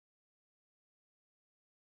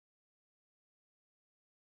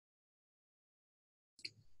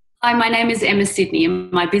Hi, my name is Emma Sidney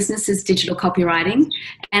and my business is digital copywriting,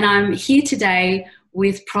 and I'm here today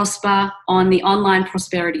with Prosper on the Online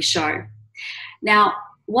Prosperity Show. Now,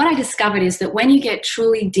 what I discovered is that when you get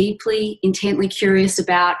truly deeply, intently curious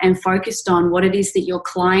about and focused on what it is that your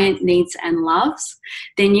client needs and loves,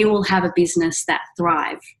 then you will have a business that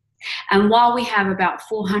thrives. And while we have about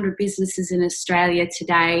 400 businesses in Australia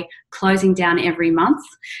today closing down every month,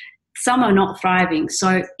 some are not thriving.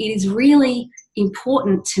 So it is really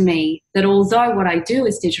important to me that although what I do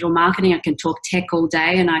is digital marketing, I can talk tech all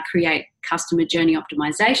day and I create customer journey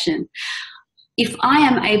optimization. If I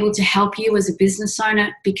am able to help you as a business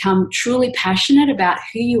owner become truly passionate about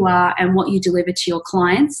who you are and what you deliver to your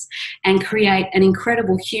clients and create an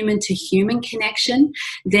incredible human-to-human connection,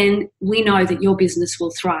 then we know that your business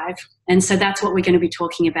will thrive. And so that's what we're going to be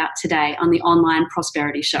talking about today on the Online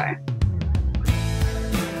Prosperity Show.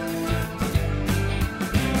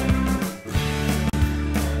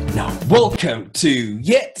 Now, welcome to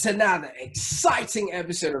yet another exciting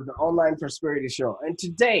episode of the Online Prosperity Show. And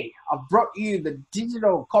today, I've brought you the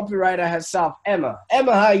digital copywriter herself, Emma.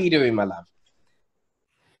 Emma, how are you doing, my love?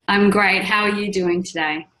 I'm great. How are you doing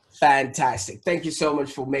today? Fantastic. Thank you so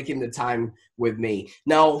much for making the time with me.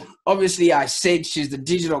 Now, obviously, I said she's the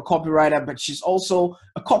digital copywriter, but she's also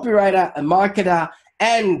a copywriter, a marketer,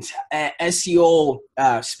 and SEO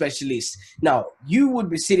specialist. Now, you would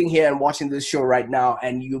be sitting here and watching this show right now,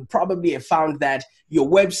 and you probably have found that your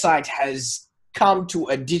website has come to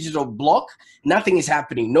a digital block. Nothing is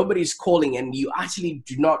happening. Nobody's calling, and you actually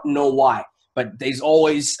do not know why. But there's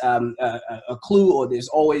always a clue, or there's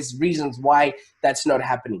always reasons why that's not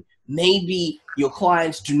happening. Maybe your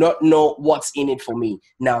clients do not know what's in it for me.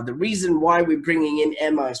 Now, the reason why we're bringing in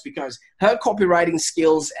Emma is because her copywriting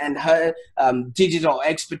skills and her digital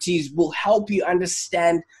expertise will help you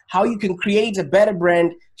understand how you can create a better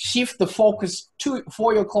brand, shift the focus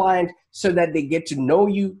for your client so that they get to know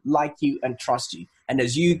you, like you, and trust you. And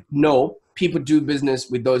as you know, people do business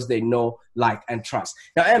with those they know, like, and trust.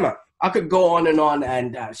 Now, Emma, I could go on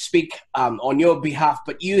and speak on your behalf,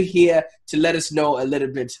 but you're here to let us know a little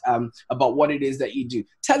bit about what it is that you do.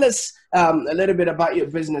 Tell us a little bit about your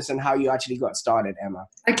business and how you actually got started, Emma.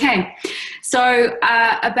 Okay. So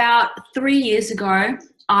about 3 years ago,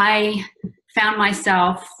 I found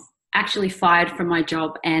myself actually fired from my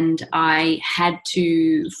job, and I had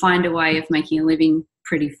to find a way of making a living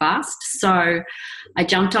pretty fast. So I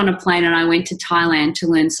jumped on a plane and I went to Thailand to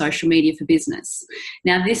learn social media for business.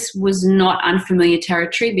 Now, this was not unfamiliar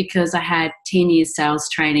territory because I had 10 years sales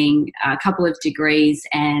training, a couple of degrees,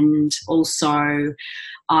 and also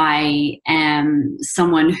I am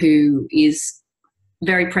someone who is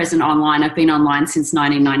very present online. I've been online since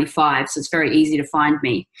 1995, so it's very easy to find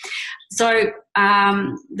me. So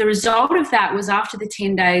the result of that was after the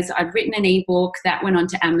 10 days, I'd written an ebook that went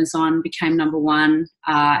onto Amazon, became #1,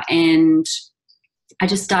 and I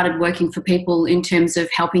just started working for people in terms of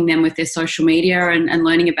helping them with their social media and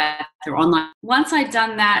learning about their online. Once I'd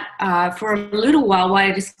done that for a little while, what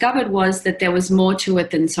I discovered was that there was more to it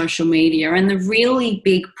than social media. And the really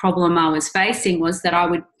big problem I was facing was that I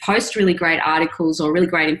would post really great articles or really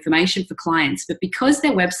great information for clients, but because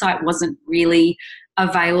their website wasn't really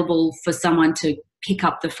available for someone to pick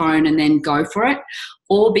up the phone and then go for it,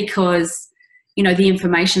 or because, you know, the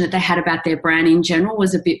information that they had about their brand in general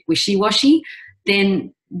was a bit wishy-washy,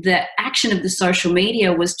 then the action of the social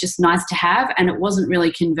media was just nice to have, and it wasn't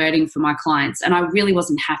really converting for my clients, and I really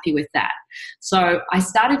wasn't happy with that. So I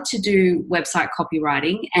started to do website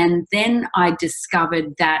copywriting, and then I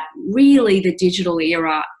discovered that really the digital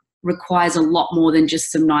era requires a lot more than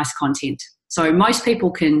just some nice content. So most people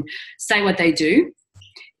can say what they do.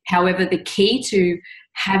 However, the key to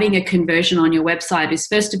having a conversion on your website is,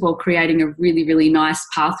 first of all, creating a really, really nice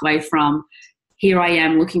pathway from here I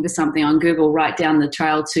am looking for something on Google right down the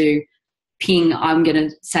trail to ping, I'm going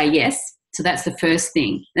to say yes. So that's the first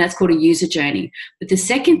thing. And that's called a user journey. But the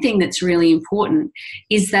second thing that's really important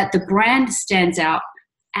is that the brand stands out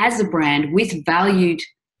as a brand with valued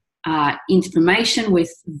information,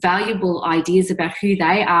 with valuable ideas about who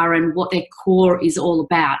they are and what their core is all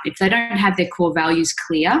about. If they don't have their core values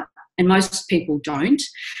clear, and most people don't,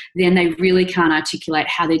 then they really can't articulate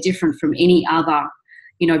how they're different from any other,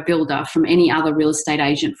 you know, builder, from any other real estate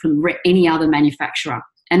agent, from any other manufacturer.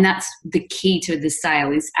 And that's the key to the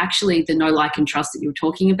sale, is actually the know, like, and trust that you were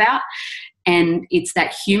talking about. And it's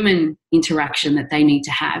that human interaction that they need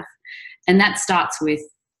to have. And that starts with,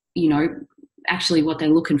 you know, actually what they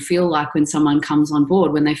look and feel like when someone comes on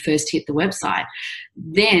board, when they first hit the website.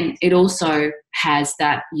 Then it also has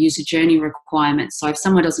that user journey requirement. So if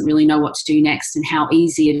someone doesn't really know what to do next and how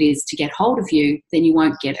easy it is to get hold of you, then you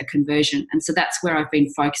won't get a conversion. And so that's where I've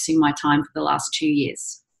been focusing my time for the last 2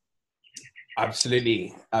 years.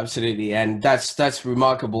 Absolutely. And that's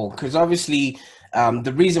remarkable, because obviously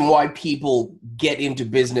the reason why people get into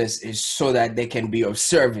business is so that they can be of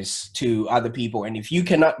service to other people. And if you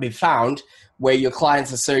cannot be found where your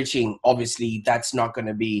clients are searching, obviously that's not going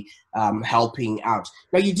to be helping out.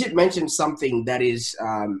 Now, you did mention something that is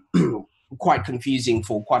quite confusing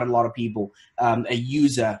for quite a lot of people, a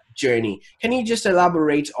user journey. Can you just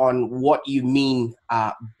elaborate on what you mean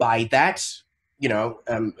by that?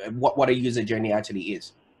 What a user journey actually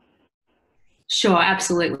is? Sure,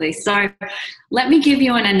 absolutely. So let me give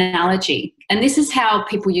you an analogy. And this is how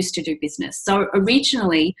people used to do business. So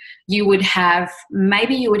originally you would have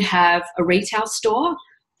a retail store,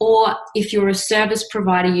 or if you're a service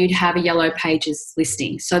provider, you'd have a Yellow Pages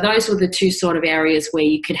listing. So those were the two sort of areas where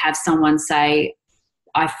you could have someone say,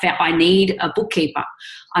 I need a bookkeeper.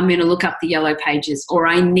 I'm going to look up the Yellow Pages. Or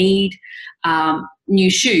I need new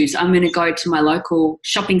shoes. I'm going to go to my local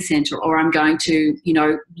shopping centre, or I'm going to,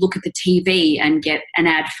 look at the TV and get an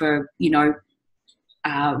ad for,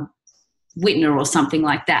 Whitner or something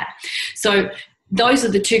like that. So those are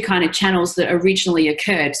the two kind of channels that originally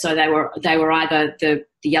occurred. So they were either the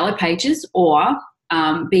Yellow Pages, or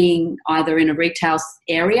being either in a retail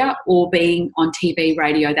area or being on TV,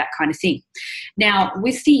 radio, that kind of thing. Now,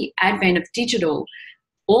 with the advent of digital,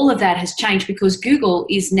 all of that has changed, because Google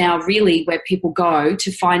is now really where people go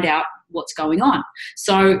to find out what's going on.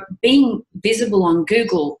 So being visible on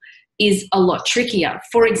Google is a lot trickier.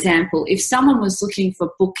 For example, if someone was looking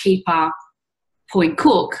for bookkeeper point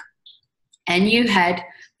cook and you had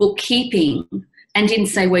bookkeeping and didn't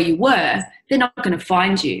say where you were, they're not going to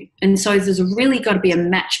find you. And so there's really got to be a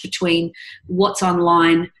match between what's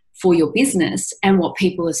online for your business and what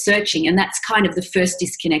people are searching. And that's kind of the first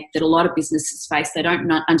disconnect that a lot of businesses face. They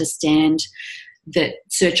don't understand the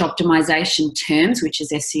search optimization terms, which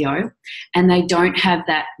is SEO, and they don't have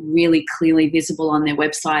that really clearly visible on their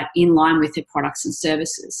website in line with their products and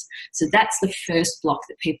services. So that's the first block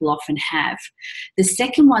that people often have. The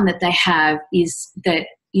second one that they have is that,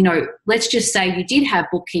 let's just say you did have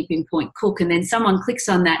bookkeeping point cook, and then someone clicks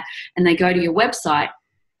on that and they go to your website.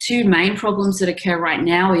 Two main problems that occur right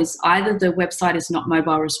now is either the website is not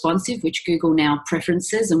mobile responsive, which Google now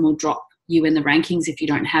preferences and will drop you in the rankings if you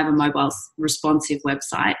don't have a mobile responsive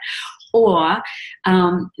website, or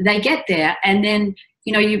they get there and then,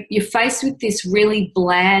 you're faced with this really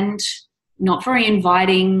bland, not very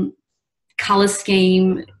inviting color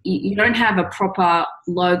scheme. You don't have a proper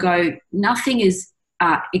logo. Nothing is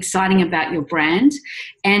exciting about your brand.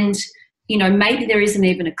 And maybe there isn't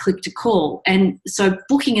even a click to call. And so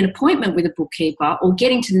booking an appointment with a bookkeeper or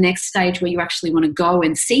getting to the next stage where you actually want to go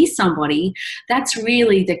and see somebody, that's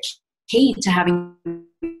really the key to having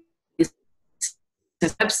this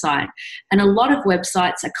website. And a lot of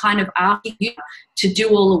websites are kind of asking you to do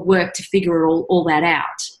all the work to figure all that out.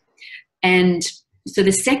 And so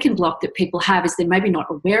the second block that people have is they're maybe not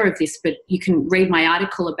aware of this, but you can read my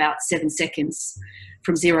article about 7 seconds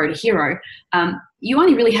from zero to hero. You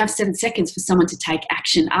only really have 7 seconds for someone to take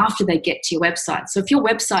action after they get to your website. So if your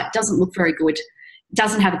website doesn't look very good,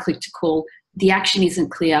 doesn't have a click to call, the action isn't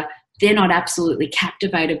clear, they're not absolutely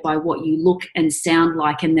captivated by what you look and sound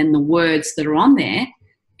like and then the words that are on there,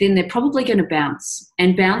 then they're probably going to bounce.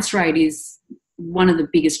 And bounce rate is one of the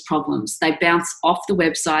biggest problems. They bounce off the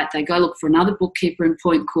website, they go look for another bookkeeper and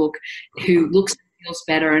point cook who looks and feels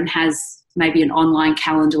better and has maybe an online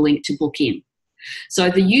calendar link to book in. So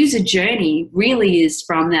the user journey really is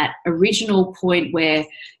from that original point where,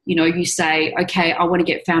 you say, okay, I want to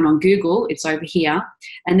get found on Google, it's over here.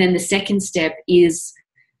 And then the second step is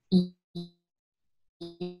you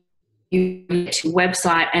get to a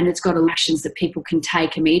website and it's got actions that people can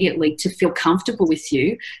take immediately to feel comfortable with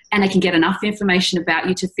you, and they can get enough information about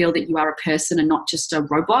you to feel that you are a person and not just a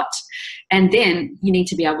robot. And then you need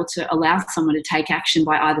to be able to allow someone to take action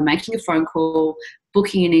by either making a phone call,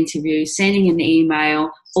 booking an interview, sending an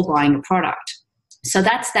email, or buying a product. So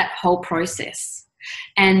that's that whole process.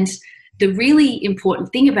 And the really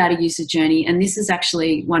important thing about a user journey, and this is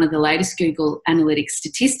actually one of the latest Google Analytics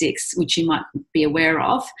statistics, which you might be aware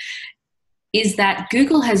of, is that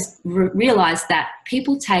Google has realized that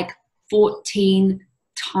people take 14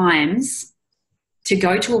 times to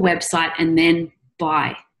go to a website and then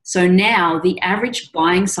buy. So now the average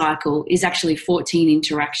buying cycle is actually 14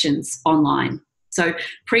 interactions online. So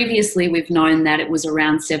previously we've known that it was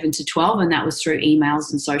around 7 to 12, and that was through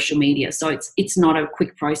emails and social media. So it's not a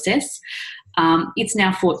quick process. It's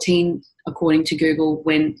now 14 according to Google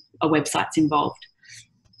when a website's involved.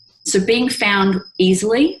 So being found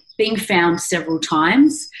easily, being found several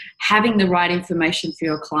times, having the right information for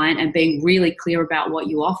your client and being really clear about what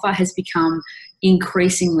you offer has become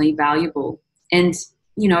increasingly valuable. And,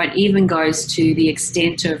 you know, it even goes to the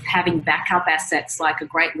extent of having backup assets like a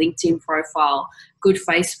great LinkedIn profile, good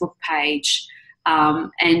Facebook page,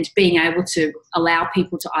 and being able to allow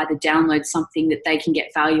people to either download something that they can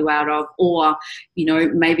get value out of, or, you know,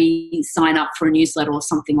 maybe sign up for a newsletter or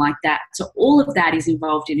something like that. So all of that is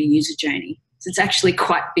involved in a user journey. So it's actually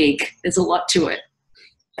quite big. There's a lot to it.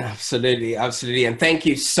 Absolutely, absolutely. And thank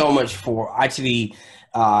you so much for actually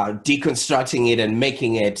deconstructing it and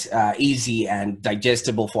making it easy and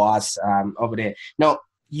digestible for us over there. Now,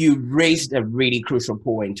 you raised a really crucial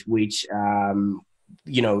point, which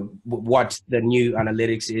you know, what the new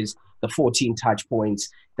analytics is, the 14 touch points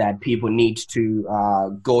that people need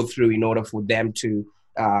to go through in order for them to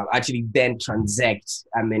actually then transact,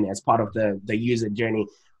 I mean, as part of the user journey.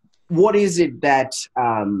 What is it that,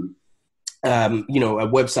 you know, a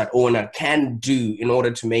website owner can do in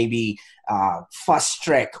order to maybe fast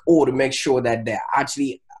track or to make sure that they're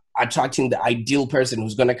actually attracting the ideal person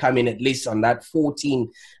who's going to come in at least on that 14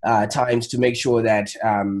 times to make sure that,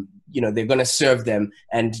 you know, they're going to serve them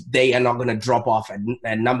and they are not going to drop off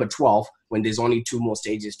at number 12 when there's only 2 more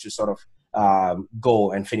stages to sort of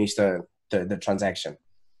go and finish the transaction?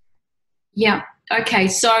 Yeah. Okay.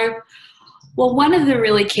 So, well, one of the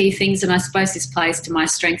really key things, and I suppose this plays to my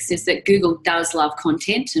strengths, is that Google does love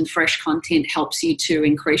content, and fresh content helps you to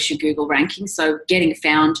increase your Google ranking. So getting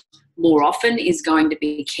found more often is going to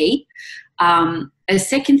be key. A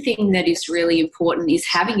second thing that is really important is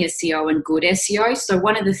having SEO and good SEO. So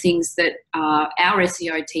one of the things that our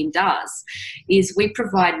SEO team does is we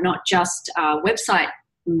provide not just website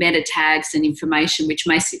meta tags and information, which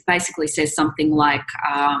basically says something like,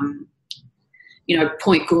 you know,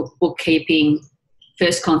 point bookkeeping,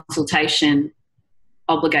 first consultation,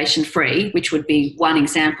 obligation free, which would be one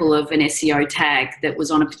example of an SEO tag that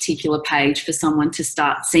was on a particular page for someone to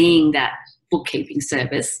start seeing that bookkeeping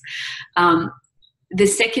service. The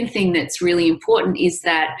second thing that's really important is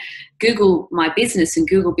that Google My Business and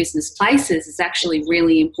Google Business Places is actually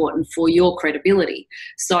really important for your credibility.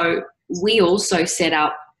 So we also set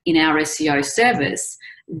up in our SEO service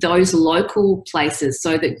those local places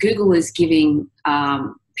so that Google is giving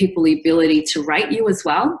people the ability to rate you as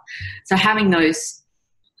well. So having those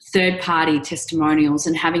third-party testimonials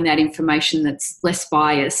and having that information that's less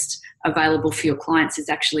biased available for your clients is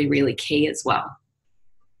actually really key as well.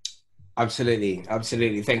 Absolutely.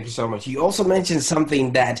 Absolutely. Thank you so much. You also mentioned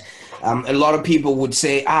something that a lot of people would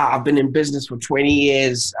say, I've been in business for 20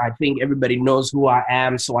 years. I think everybody knows who I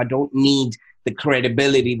am, so I don't need the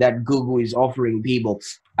credibility that Google is offering people.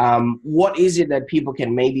 What is it that people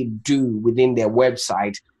can maybe do within their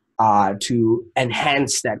website to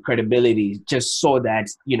enhance that credibility, just so that,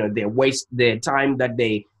 you know, their time that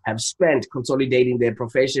they have spent consolidating their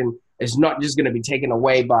profession is not just going to be taken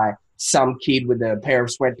away by some kid with a pair of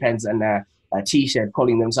sweatpants and a t-shirt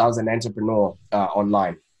calling themselves an entrepreneur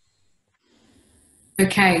online?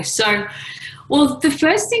 Okay, so, well, the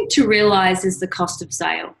first thing to realize is the cost of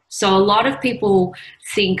sale. So a lot of people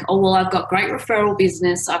think, oh, well, I've got great referral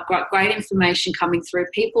business, I've got great information coming through,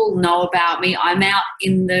 people know about me, I'm out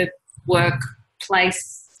in the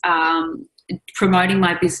workplace promoting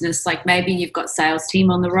my business. Like maybe you've got sales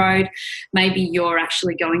team on the road, maybe you're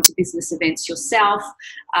actually going to business events yourself,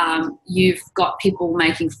 you've got people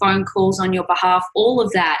making phone calls on your behalf, all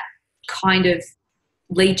of that kind of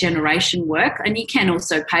lead generation work, and you can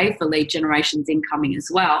also pay for lead generations incoming as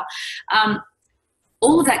well.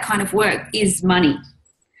 All of that kind of work is money.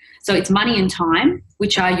 So it's money and time,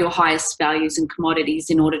 which are your highest values and commodities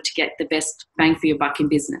in order to get the best bang for your buck in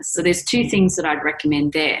business. So there's 2 things that I'd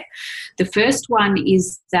recommend there. The first one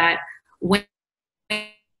is that when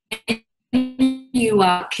you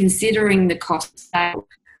are considering the cost of sale,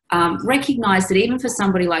 recognize that even for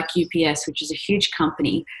somebody like UPS, which is a huge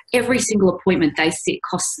company, every single appointment they sit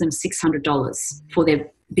costs them $600 for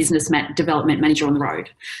their business development manager on the road.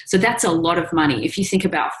 So that's a lot of money. If you think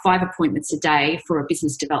about 5 appointments a day for a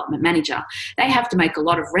business development manager, they have to make a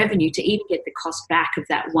lot of revenue to even get the cost back of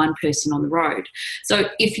that one person on the road. So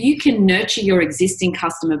if you can nurture your existing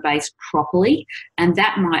customer base properly, and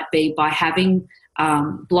that might be by having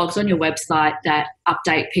blogs on your website that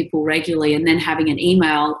update people regularly, and then having an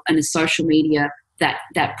email and a social media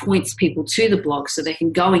that points people to the blog so they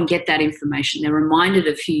can go and get that information. They're reminded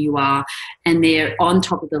of who you are, and they're on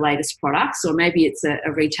top of the latest products. Or maybe it's a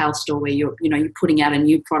retail store where you're putting out a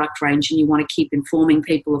new product range and you want to keep informing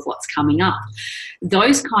people of what's coming up.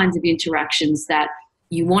 Those kinds of interactions that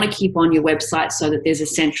you want to keep on your website so that there's a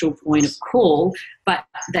central point of call, but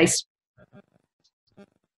they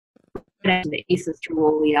the ether through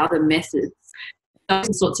all the other methods. Those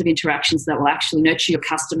are sorts of interactions that will actually nurture your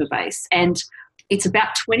customer base. And it's about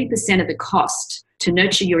 20% of the cost to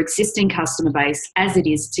nurture your existing customer base as it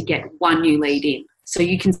is to get one new lead in. So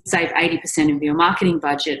you can save 80% of your marketing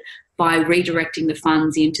budget by redirecting the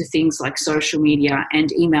funds into things like social media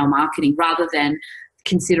and email marketing, rather than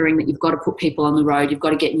considering that you've got to put people on the road, you've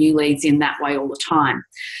got to get new leads in that way all the time.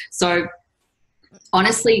 So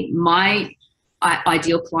honestly, my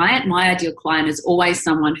ideal client is always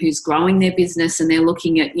someone who's growing their business and they're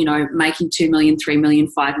looking at, making 2 million, 3 million,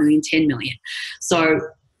 5 million, 10 million. So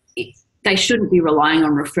they shouldn't be relying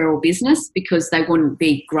on referral business, because they wouldn't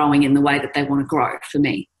be growing in the way that they want to grow for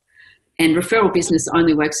me. And referral business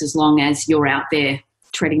only works as long as you're out there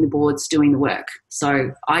treading the boards, doing the work.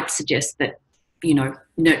 So I'd suggest that,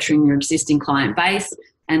 nurturing your existing client base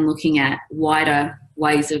and looking at wider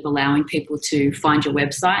ways of allowing people to find your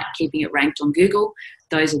website, keeping it ranked on Google,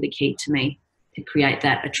 those are the key to me to create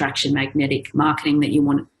that attraction magnetic marketing that you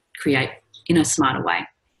want to create in a smarter way.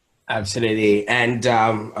 Absolutely. And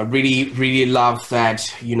I really, really love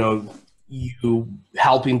that, you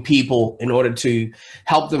helping people in order to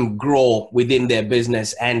help them grow within their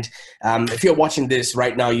business. And if you're watching this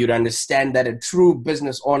right now, you'd understand that a true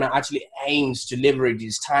business owner actually aims to leverage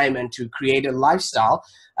his time and to create a lifestyle,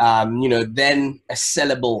 then a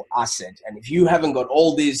sellable asset. And if you haven't got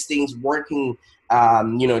all these things working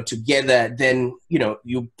together, then,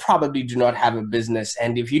 you probably do not have a business.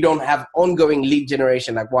 And if you don't have ongoing lead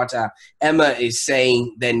generation, like what Emma is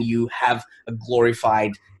saying, then you have a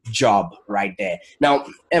glorified job right there. Now,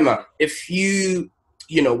 Emma, if you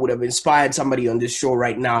would have inspired somebody on this show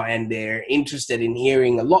right now and they're interested in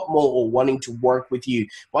hearing a lot more or wanting to work with you,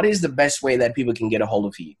 what is the best way that people can get a hold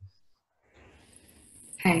of you?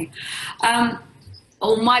 Okay.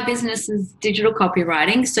 All my business is digital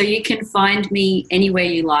copywriting, so you can find me anywhere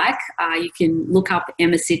you like. You can look up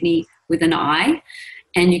Emma Sidney with an I,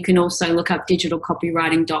 and you can also look up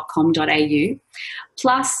digitalcopywriting.com.au.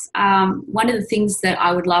 Plus, one of the things that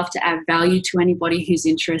I would love to add value to anybody who's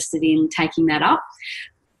interested in taking that up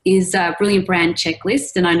is a Brilliant Brand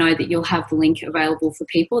checklist, and I know that you'll have the link available for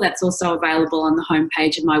people. That's also available on the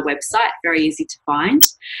homepage of my website, very easy to find.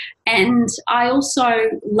 And I also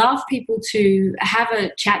love people to have a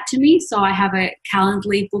chat to me, so I have a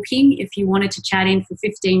Calendly booking. If you wanted to chat in for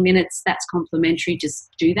 15 minutes, that's complimentary, just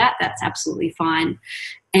do that, that's absolutely fine.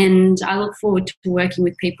 And I look forward to working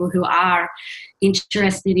with people who are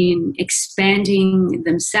interested in expanding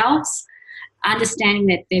themselves, understanding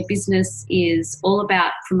that their business is all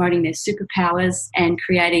about promoting their superpowers and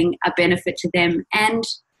creating a benefit to them and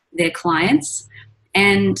their clients.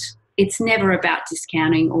 And it's never about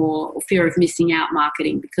discounting or fear of missing out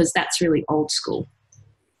marketing, because that's really old school.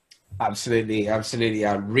 Absolutely. Absolutely.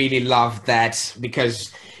 I really love that,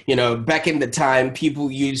 because, back in the time,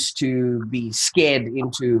 people used to be scared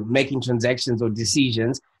into making transactions or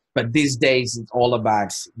decisions. But these days, it's all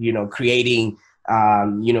about, creating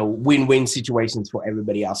win-win situations for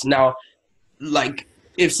everybody else. Now, like,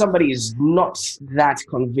 if somebody is not that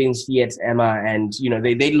convinced yet, Emma, and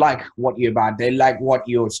they like what you're about, they like what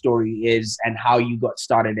your story is and how you got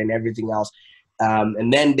started and everything else,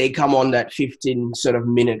 and then they come on that 15 sort of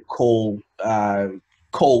minute call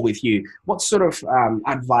with you, what sort of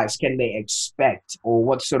advice can they expect, or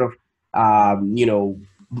what sort of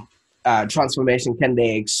transformation can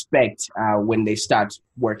they expect when they start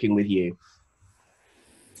working with you?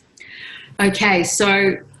 Okay,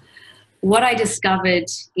 so what I discovered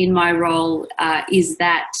in my role is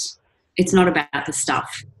that it's not about the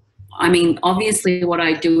stuff. I mean, obviously what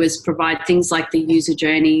I do is provide things like the user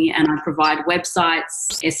journey, and I provide websites,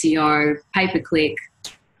 SEO, pay-per-click,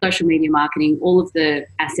 social media marketing, all of the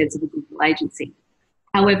assets of a digital agency.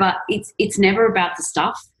 However, it's never about the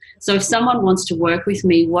stuff. So if someone wants to work with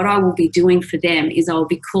me, what I will be doing for them is I will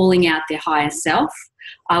be calling out their higher self.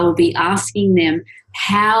 I will be asking them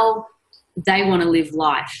how they want to live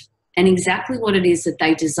life and exactly what it is that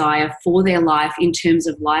they desire for their life in terms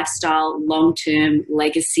of lifestyle, long-term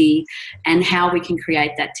legacy, and how we can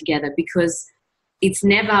create that together. Because it's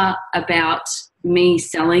never about me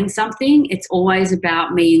selling something. It's always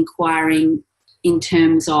about me inquiring in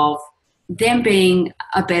terms of them being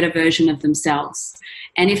a better version of themselves.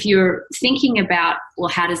 And if you're thinking about, well,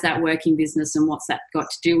 how does that work in business and what's that got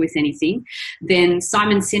to do with anything, then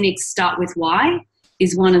Simon Sinek's Start With Why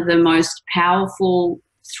is one of the most powerful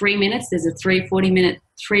 3 minutes. There's a 3-minute,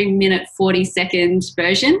 40-second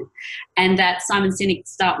version. And that Simon Sinek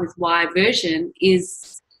Start With Why version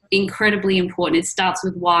is incredibly important. It starts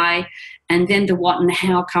with why, and then the what and the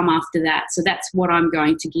how come after that. So that's what I'm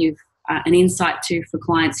going to give an insight to for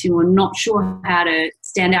clients who are not sure how to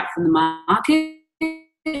stand out from the market,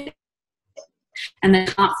 and they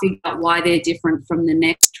can't figure out why they're different from the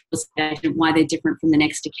next agent, why they're different from the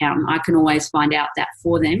next accountant. I can always find out that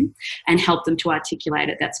for them and help them to articulate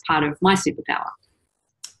it. That's part of my superpower.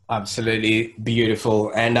 Absolutely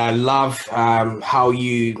beautiful. And I love how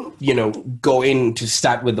you go in to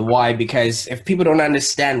start with the why, because if people don't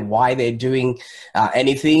understand why they're doing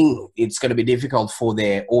anything, it's going to be difficult for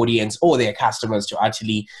their audience or their customers to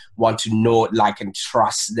actually want to know, like, and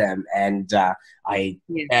trust them. And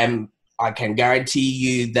I can guarantee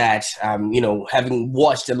you that, having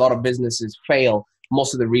watched a lot of businesses fail,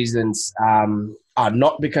 most of the reasons are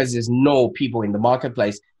not because there's no people in the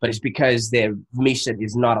marketplace, but it's because their mission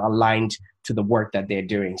is not aligned to the work that they're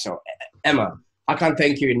doing. So, Emma, I can't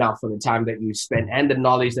thank you enough for the time that you've spent and the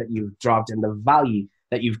knowledge that you've dropped and the value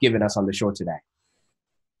that you've given us on the show today.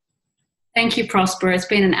 Thank you, Prosper. It's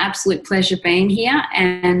been an absolute pleasure being here,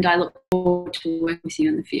 and I look forward to working with you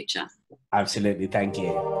in the future. Absolutely. Thank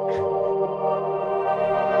you.